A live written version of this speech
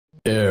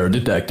Air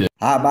detected.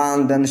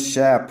 Abandoned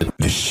ship.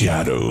 The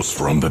shadows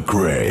from the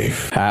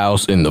grave.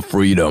 House in the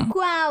freedom.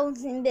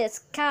 Clouds in the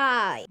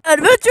sky.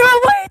 Adventure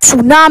awaits!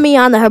 Tsunami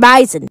on the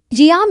horizon.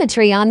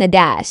 Geometry on the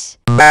dash.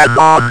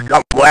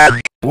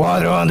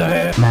 Water on the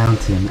head.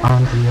 Mountain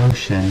on the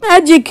ocean.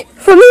 Magic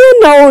from the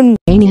unknown.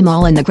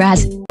 Animal in the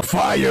grass.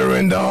 Fire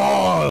in the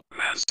hall.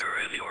 Master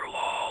in your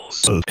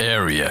walls.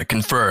 Area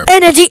confirmed.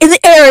 Energy in the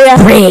area.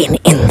 Rain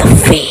in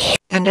the field.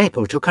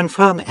 Unable to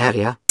confirm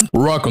area.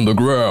 Rock on the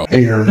ground.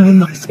 Air in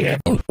my skin.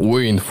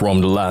 Wind from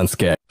the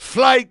landscape.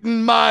 Flight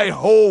in my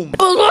home.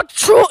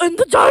 Electro in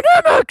the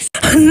dynamics.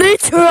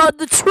 Nature on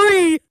the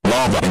tree.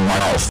 Lava in my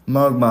house.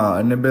 Magma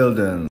in the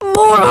building.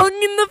 Boron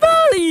in the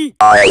valley.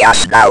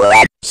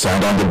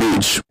 Sand on the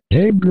beach.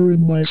 Anger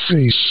in my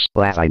face.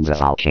 Lava in the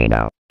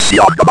volcano.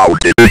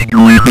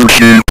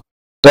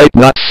 Type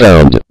not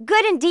found.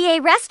 Good and DA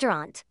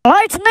restaurant.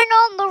 Lightning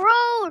on the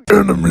road.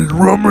 Enemy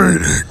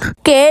remaining.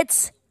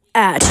 Kids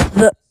at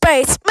the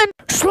basement.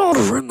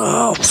 Slaughter in the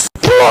house.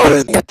 Blood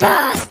in the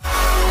bath.